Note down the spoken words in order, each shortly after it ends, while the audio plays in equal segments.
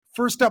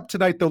First up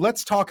tonight, though,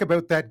 let's talk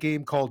about that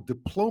game called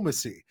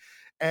diplomacy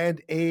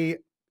and a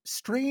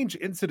strange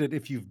incident,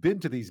 if you've been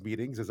to these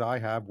meetings, as I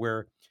have,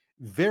 where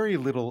very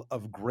little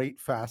of great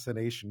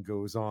fascination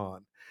goes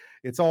on.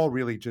 It's all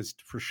really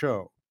just for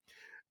show.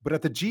 But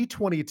at the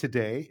G20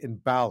 today in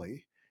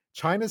Bali,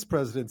 China's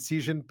President Xi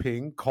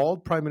Jinping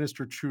called Prime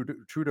Minister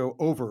Trudeau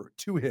over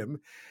to him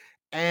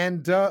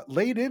and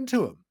laid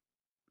into him,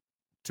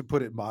 to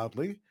put it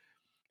mildly.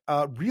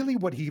 Really,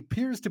 what he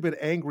appears to have been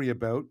angry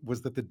about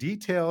was that the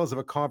details of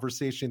a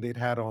conversation they'd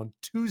had on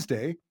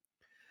Tuesday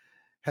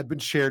had been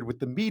shared with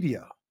the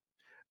media.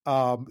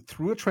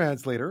 Through a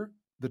translator,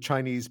 the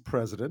Chinese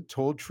president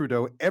told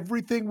Trudeau,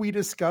 everything we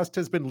discussed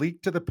has been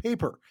leaked to the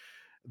paper.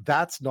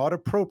 That's not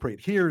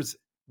appropriate. Here's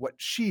what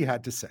Xi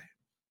had to say.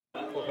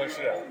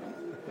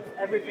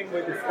 Everything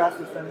we discussed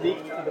has been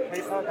leaked to the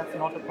paper. That's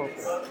not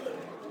appropriate.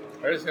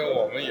 And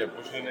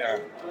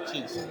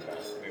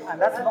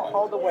that's not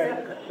how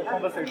the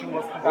conversation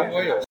was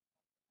conducted.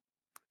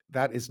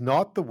 That is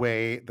not the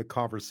way the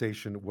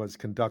conversation was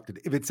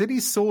conducted. If it's any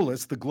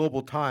solace, the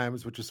Global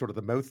Times, which is sort of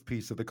the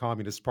mouthpiece of the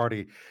Communist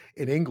Party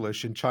in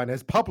English in China,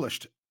 has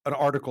published an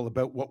article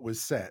about what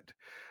was said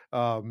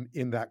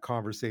in that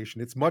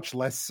conversation. It's much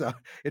less.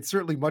 It's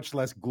certainly much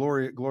less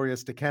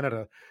glorious to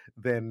Canada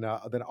than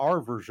our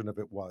version of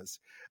it was.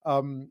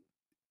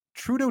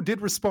 Trudeau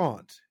did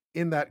respond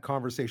in that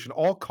conversation,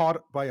 all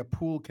caught by a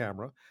pool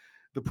camera.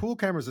 The pool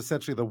camera is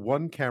essentially the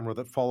one camera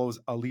that follows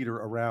a leader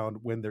around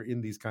when they're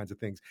in these kinds of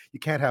things. You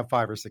can't have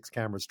 5 or 6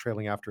 cameras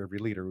trailing after every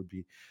leader. It would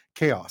be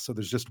chaos. So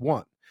there's just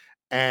one.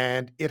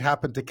 And it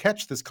happened to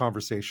catch this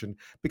conversation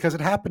because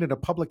it happened in a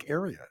public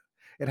area.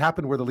 It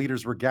happened where the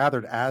leaders were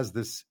gathered as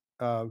this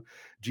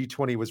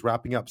G20 was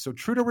wrapping up. So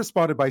Trudeau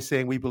responded by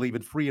saying, we believe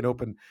in free and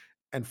open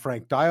and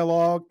frank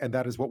dialogue, and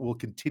that is what will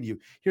continue.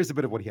 Here's a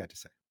bit of what he had to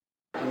say.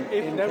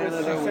 If there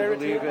is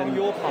sincerity on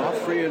your part,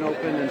 free and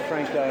open and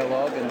frank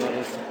dialogue, and that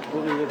is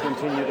what we will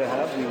continue to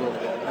have. We will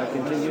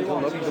continue to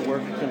look to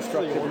work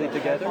constructively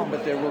together,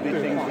 but there will be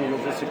things we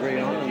will disagree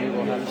on, and we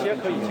will have to.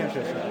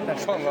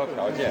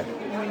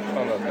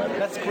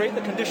 Let's create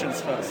the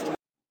conditions first.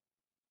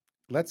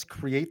 Let's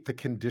create the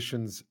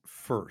conditions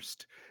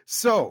first.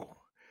 So,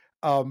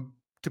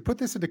 to put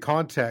this into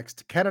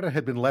context, Canada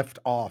had been left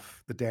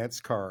off the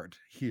dance card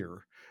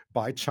here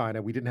by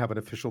China. We didn't have an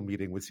official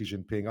meeting with Xi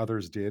Jinping.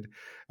 Others did,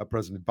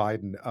 President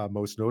Biden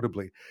most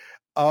notably.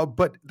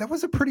 But that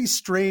was a pretty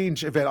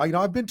strange event.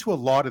 I've been to a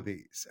lot of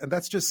these, and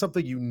that's just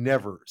something you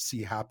never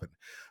see happen.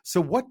 So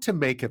what to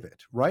make of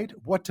it, right?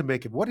 What to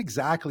make of it? What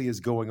exactly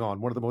is going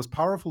on? One of the most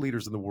powerful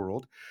leaders in the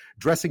world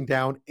dressing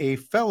down a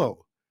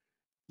fellow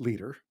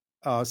leader,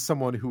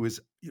 someone who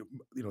is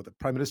the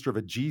prime minister of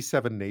a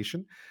G7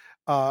 nation.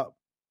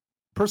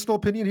 Personal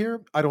opinion here,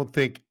 I don't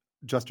think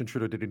Justin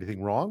Trudeau did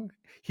anything wrong.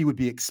 He would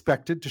be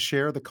expected to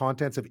share the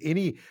contents of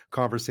any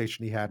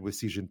conversation he had with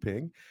Xi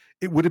Jinping.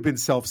 It would have been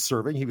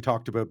self-serving. He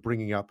talked about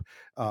bringing up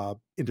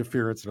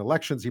interference in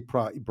elections. He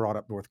brought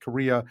up North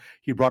Korea.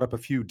 He brought up a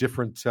few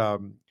different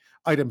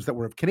items that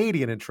were of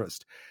Canadian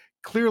interest.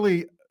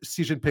 Clearly,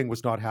 Xi Jinping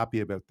was not happy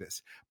about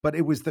this, but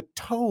it was the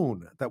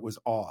tone that was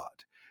odd.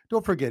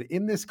 Don't forget,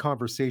 in this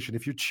conversation,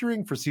 if you're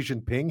cheering for Xi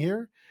Jinping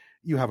here,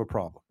 you have a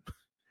problem.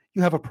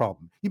 You have a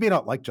problem. You may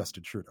not like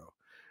Justin Trudeau,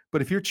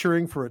 but if you're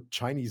cheering for a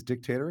Chinese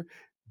dictator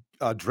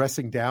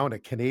dressing down a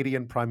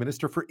Canadian prime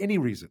minister for any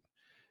reason,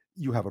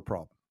 you have a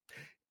problem.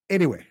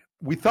 Anyway,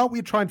 we thought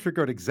we'd try and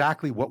figure out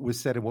exactly what was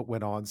said and what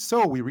went on.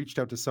 So we reached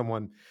out to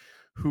someone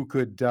who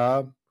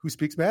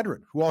speaks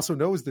Mandarin, who also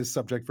knows this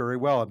subject very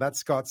well, and that's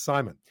Scott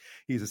Simon.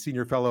 He's a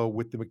senior fellow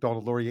with the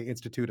Macdonald-Laurier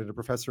Institute and a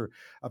professor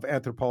of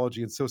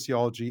anthropology and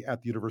sociology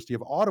at the University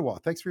of Ottawa.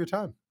 Thanks for your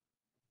time.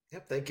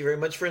 Yep, thank you very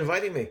much for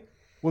inviting me.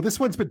 Well,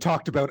 this one's been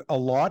talked about a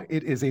lot.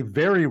 It is a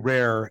very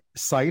rare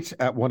sight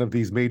at one of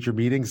these major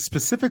meetings,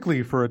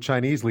 specifically for a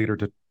Chinese leader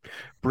to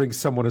bring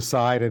someone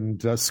aside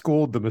and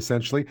scold them,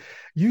 essentially.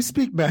 You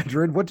speak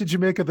Mandarin. What did you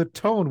make of the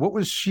tone? What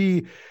was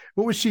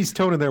Xi's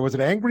tone in there? Was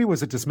it angry?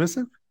 Was it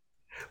dismissive?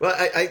 Well,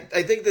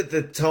 I think that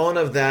the tone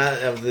of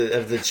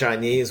the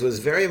Chinese was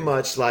very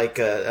much like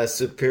a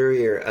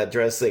superior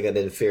addressing an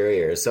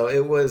inferior. So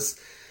it was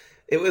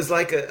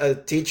like a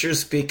teacher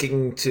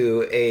speaking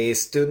to a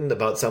student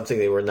about something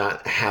they were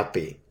not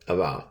happy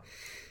about.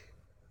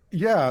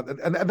 Yeah,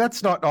 and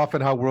that's not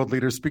often how world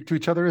leaders speak to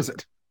each other, is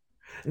it?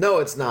 No,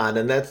 it's not.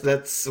 And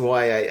that's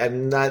why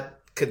I'm not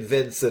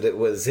convinced that it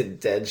was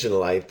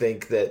intentional. I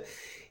think that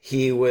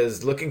he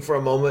was looking for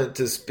a moment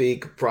to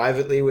speak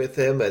privately with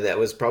him, and that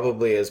was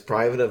probably as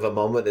private of a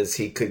moment as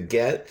he could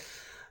get.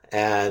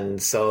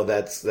 And so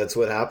that's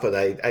what happened.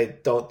 I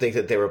don't think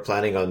that they were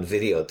planning on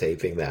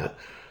videotaping that.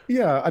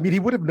 Yeah, I mean, he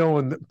would have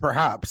known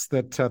perhaps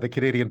that the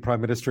Canadian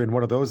Prime Minister in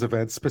one of those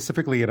events,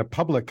 specifically in a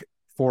public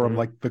forum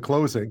like the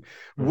closing,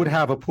 would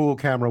have a pool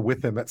camera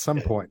with him at some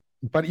point.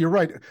 But you're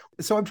right.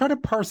 So I'm trying to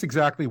parse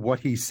exactly what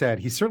he said.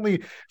 He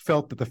certainly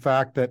felt that the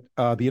fact that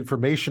the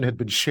information had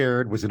been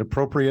shared was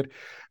inappropriate,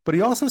 but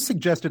he also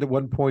suggested at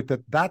one point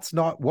that that's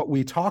not what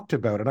we talked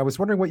about. And I was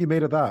wondering what you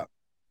made of that.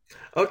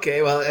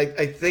 Okay, well,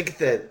 I think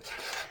that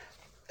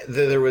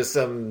There was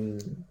some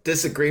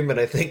disagreement,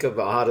 I think,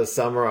 about how to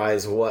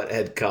summarize what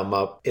had come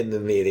up in the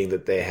meeting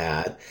that they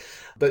had.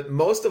 But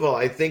most of all,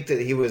 I think that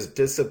he was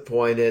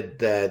disappointed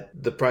that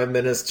the prime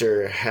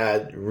minister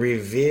had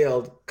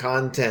revealed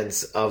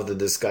contents of the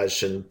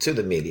discussion to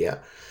the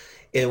media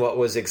in what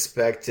was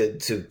expected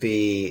to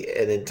be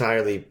an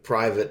entirely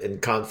private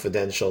and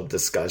confidential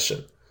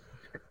discussion.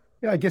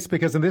 Yeah, I guess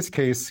because in this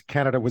case,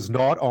 Canada was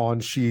not on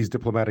Xi's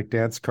diplomatic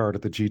dance card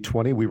at the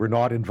G20. We were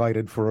not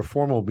invited for a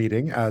formal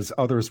meeting, as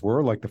others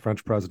were, like the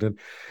French president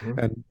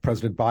and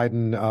President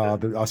Biden,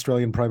 the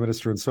Australian prime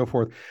minister, and so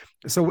forth.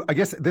 So I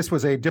guess this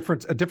was a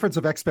difference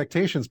of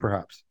expectations,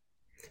 perhaps.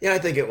 Yeah, I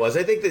think it was.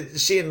 I think that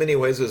Xi, in many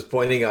ways, was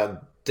pointing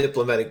out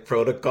diplomatic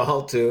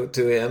protocol to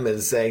him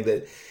and saying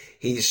that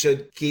he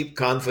should keep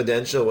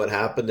confidential what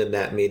happened in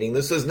that meeting.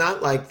 This was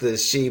not like the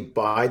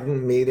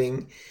Xi-Biden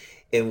meeting,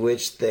 in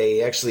which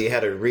they actually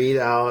had a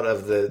readout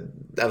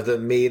of the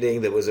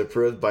meeting that was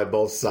approved by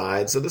both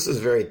sides. So this is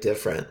very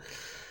different.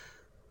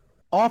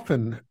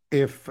 Often,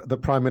 if the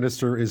prime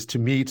minister is to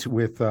meet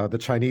with the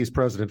Chinese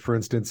president, for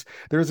instance,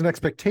 there is an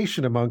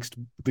expectation amongst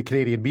the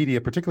Canadian media,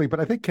 particularly,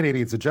 but I think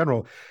Canadians in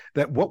general,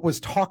 that what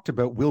was talked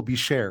about will be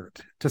shared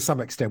to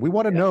some extent. We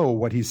want to know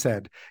what he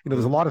said.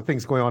 There's a lot of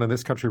things going on in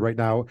this country right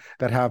now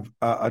that have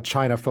a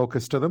China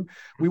focus to them.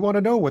 We want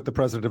to know what the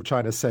president of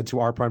China said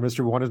to our prime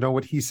minister. We want to know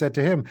what he said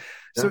to him.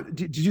 Yeah. So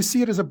did you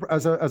see it as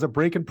a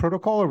break in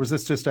protocol, or was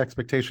this just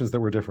expectations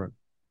that were different?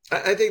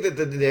 I think that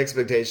the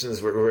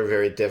expectations were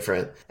very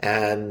different.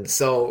 And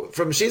so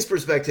from Xi's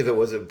perspective, it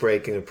was a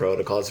break in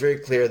protocol. It's very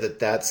clear that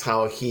that's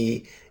how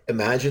he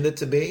imagined it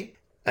to be.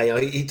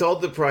 He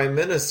told the prime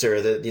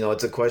minister that,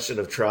 it's a question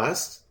of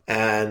trust.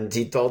 And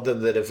he told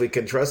them that if we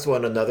can trust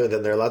one another,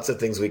 then there are lots of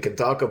things we can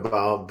talk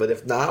about. But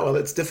if not, well,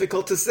 it's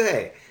difficult to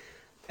say.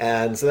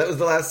 And so that was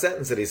the last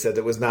sentence that he said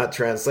that was not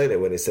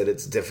translated when he said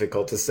it's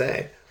difficult to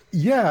say.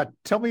 Yeah,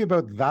 tell me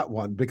about that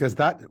one, because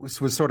that was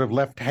sort of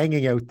left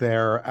hanging out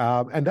there,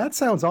 and that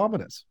sounds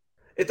ominous.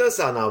 It does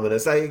sound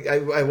ominous.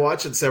 I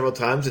watched it several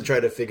times to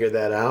try to figure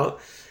that out,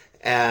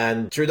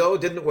 and Trudeau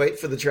didn't wait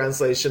for the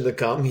translation to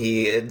come.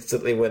 He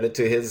instantly went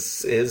into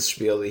his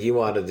spiel that he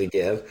wanted to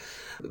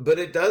give. But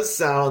it does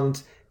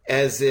sound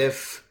as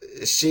if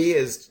Xi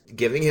is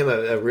giving him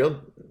a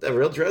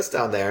real dress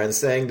down there and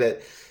saying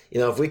that,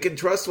 if we can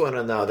trust one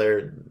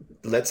another,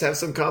 let's have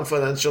some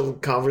confidential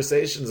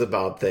conversations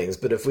about things.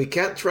 But if we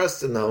can't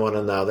trust one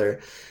another,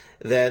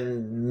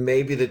 then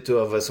maybe the two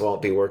of us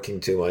won't be working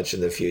too much in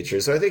the future.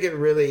 So I think it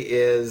really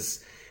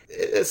is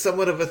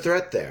somewhat of a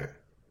threat there.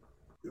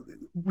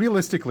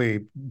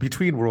 Realistically,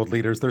 between world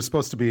leaders, there's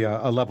supposed to be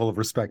a level of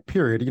respect,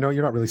 period.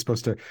 You're not really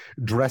supposed to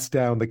dress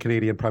down the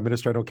Canadian prime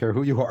minister. I don't care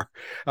who you are.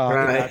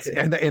 Right.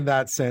 In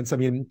that sense, I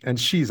mean, and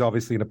Xi's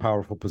obviously in a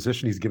powerful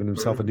position. He's given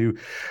himself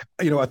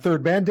a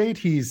third mandate.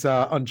 He's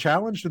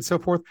unchallenged and so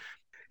forth.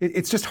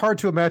 It's just hard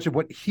to imagine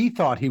what he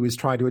thought he was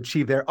trying to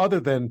achieve there,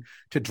 other than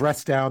to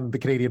dress down the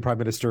Canadian prime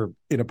minister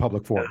in a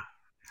public forum.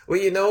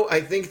 Well,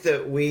 I think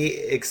that we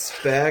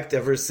expect,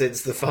 ever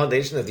since the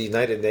foundation of the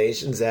United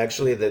Nations,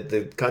 actually, that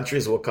the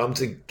countries will come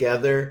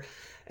together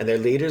and their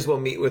leaders will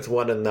meet with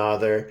one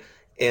another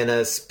in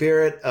a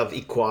spirit of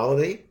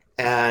equality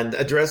and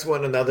address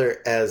one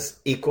another as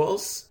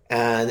equals.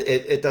 And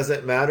it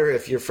doesn't matter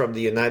if you're from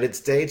the United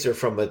States or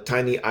from a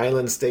tiny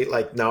island state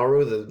like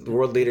Nauru. The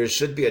world leaders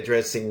should be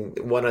addressing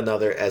one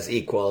another as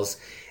equals.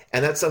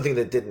 And that's something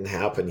that didn't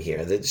happen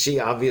here. That Xi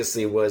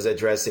obviously was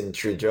addressing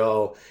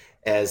Trudeau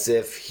as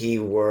if he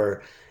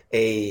were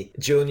a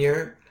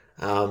junior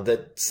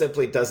that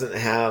simply doesn't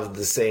have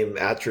the same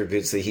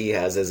attributes that he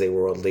has as a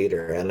world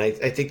leader. And I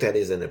think that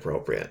is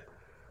inappropriate.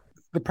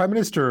 The prime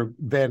minister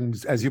then,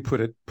 as you put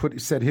it,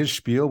 said his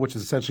spiel, which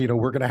is essentially,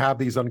 we're going to have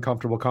these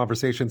uncomfortable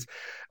conversations.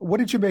 What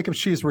did you make of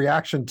Xi's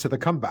reaction to the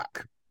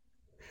comeback?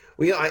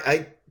 Well,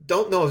 I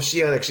don't know if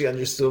Xi actually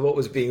understood what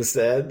was being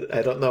said.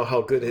 I don't know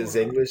how good his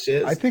English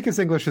is. I think his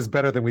English is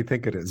better than we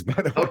think it is,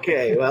 by the way.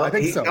 Okay, well, I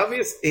think so.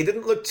 He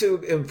didn't look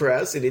too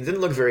impressed, and he didn't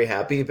look very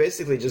happy. He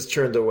basically just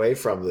turned away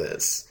from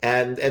this.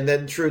 And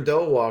then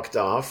Trudeau walked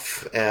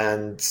off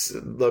and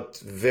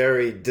looked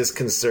very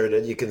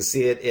disconcerted. You can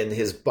see it in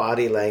his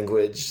body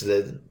language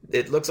that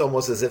it looks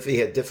almost as if he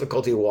had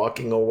difficulty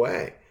walking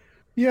away.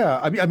 Yeah,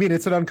 I mean,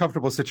 it's an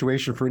uncomfortable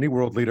situation for any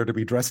world leader to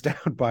be dressed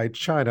down by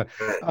China.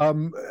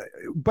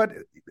 But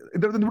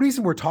the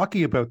reason we're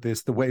talking about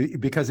this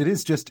because it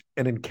is just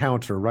an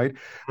encounter, right?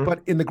 Mm-hmm. But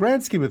in the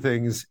grand scheme of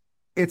things,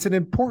 it's an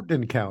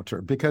important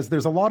encounter because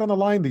there's a lot on the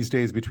line these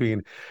days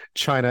between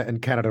China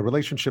and Canada.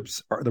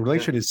 The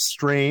relation is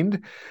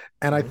strained,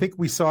 and I think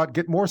we saw it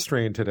get more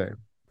strained today.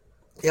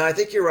 Yeah, I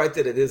think you're right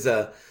that it is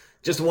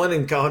just one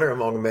encounter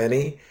among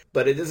many,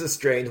 but it is a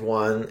strained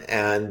one,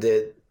 and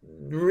it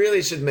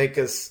really should make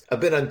us a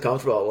bit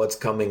uncomfortable about what's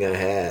coming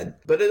ahead.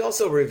 But it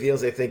also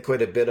reveals, I think,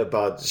 quite a bit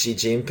about Xi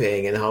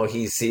Jinping and how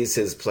he sees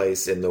his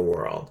place in the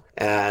world.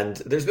 And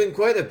there's been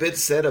quite a bit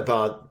said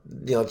about,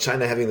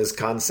 China having this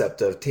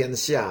concept of 天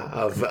下,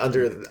 of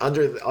under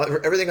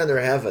everything under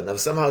heaven, of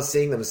somehow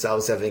seeing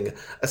themselves having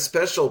a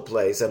special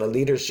place and a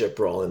leadership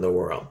role in the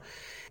world.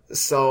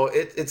 So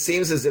it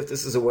seems as if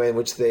this is a way in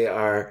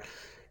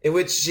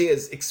which she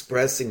is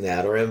expressing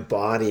that or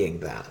embodying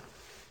that.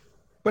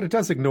 But it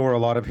does ignore a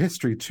lot of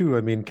history too.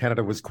 I mean,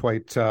 Canada was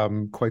quite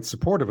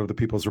supportive of the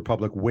People's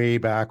Republic way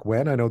back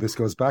when. I know this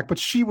goes back, but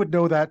Xi would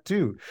know that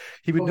too.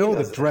 He would know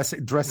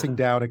that dressing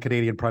down a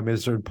Canadian Prime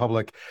Minister in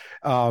public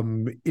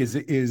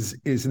is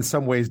in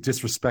some ways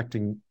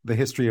disrespecting the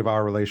history of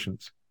our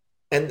relations.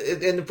 And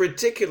in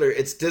particular,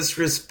 it's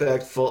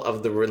disrespectful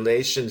of the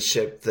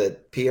relationship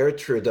that Pierre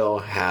Trudeau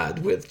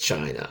had with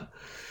China.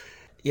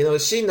 You know,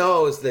 she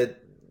knows that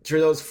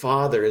Trudeau's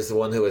father is the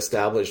one who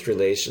established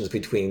relations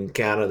between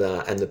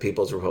Canada and the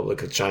People's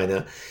Republic of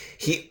China.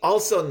 He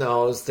also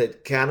knows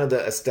that Canada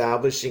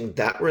establishing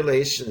that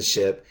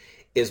relationship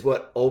is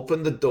what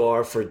opened the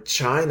door for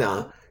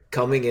China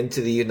coming into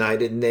the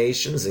United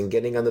Nations and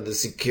getting under the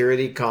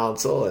Security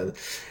Council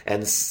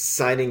and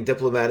signing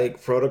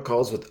diplomatic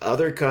protocols with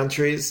other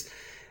countries.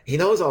 He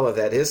knows all of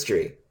that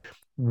history.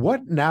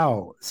 What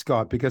now,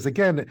 Scott? Because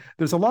again,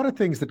 there's a lot of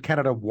things that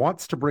Canada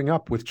wants to bring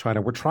up with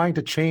China. We're trying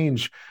to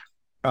change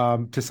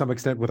to some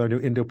extent with our new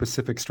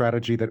Indo-Pacific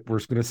strategy that we're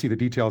going to see the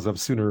details of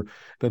sooner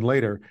than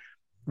later.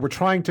 We're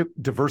trying to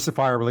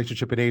diversify our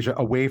relationship in Asia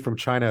away from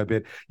China a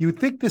bit. You would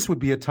think this would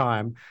be a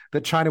time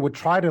that China would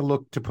try to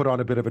look to put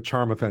on a bit of a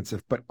charm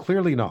offensive, but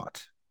clearly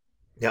not.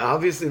 Yeah,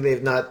 obviously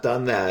they've not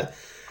done that.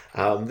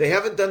 They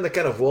haven't done the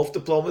kind of wolf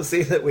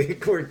diplomacy that we're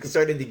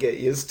starting to get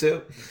used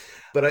to.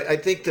 But I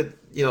think that,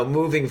 you know,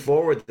 moving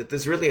forward, that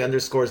this really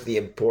underscores the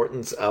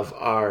importance of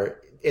our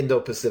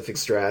Indo-Pacific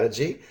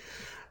strategy.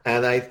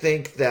 And I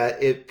think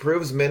that it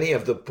proves many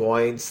of the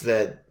points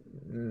that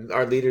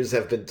our leaders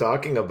have been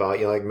talking about,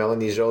 you know, like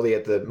Melanie Joly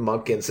at the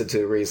Monk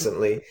Institute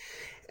recently,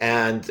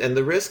 and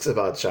the risks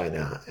about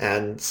China.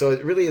 And so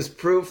it really is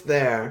proof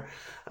there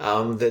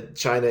that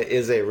China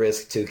is a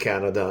risk to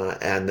Canada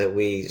and that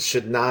we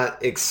should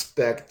not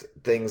expect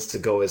things to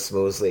go as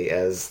smoothly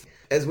as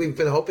we've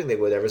been hoping they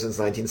would ever since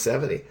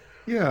 1970.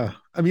 Yeah.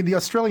 I mean, the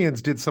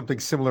Australians did something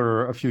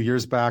similar a few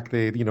years back.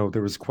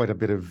 There was quite a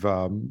bit of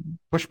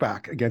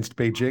pushback against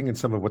Beijing and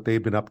some of what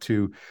they've been up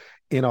to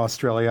in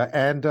Australia.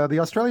 And the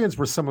Australians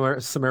were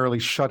summarily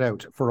shut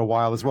out for a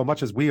while as well,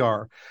 much as we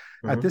are.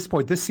 Mm-hmm. At this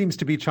point, this seems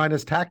to be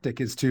China's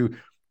tactic is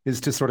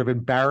to sort of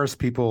embarrass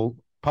people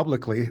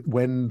publicly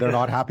when they're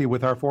not happy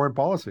with our foreign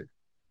policy.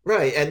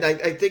 Right. And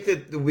I think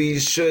that we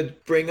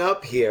should bring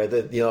up here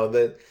that, you know,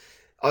 that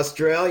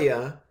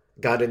Australia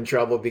got in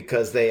trouble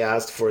because they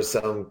asked for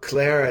some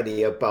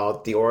clarity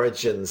about the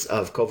origins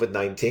of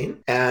COVID-19.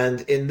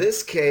 And in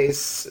this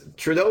case,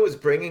 Trudeau is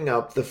bringing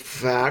up the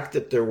fact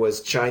that there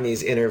was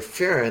Chinese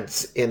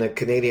interference in a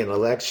Canadian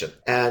election.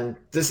 And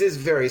this is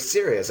very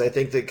serious. I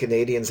think that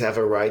Canadians have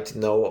a right to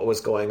know what was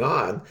going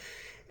on.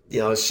 You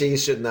know, she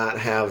should not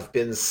have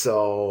been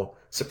so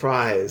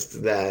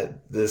surprised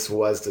that this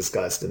was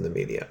discussed in the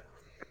media.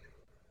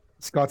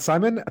 Scott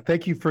Simon,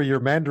 thank you for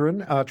your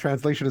Mandarin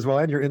translation as well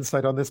and your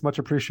insight on this. Much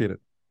appreciated.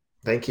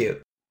 Thank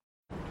you.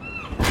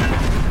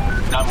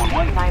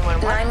 911.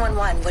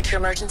 911. What's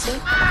your emergency?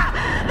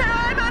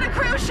 I'm on a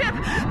cruise ship.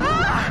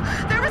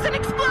 There was an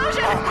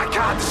explosion. Oh my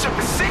God, the ship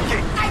is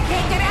sinking. I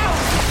can't get out.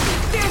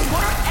 There's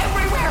water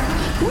everywhere.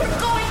 We're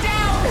going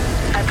down.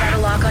 I've got a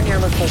lock on your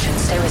location.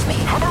 Stay with me.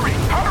 Hurry.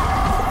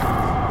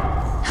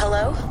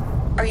 Hello?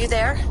 Are you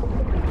there?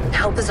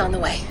 Help is on the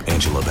way.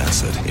 Angela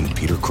Bassett and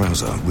Peter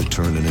Krause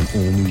return in an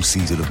all-new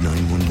season of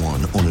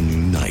 911 on a new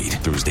night.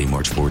 Thursday,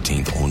 March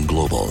 14th on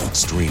Global.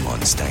 Stream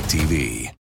on Stack TV.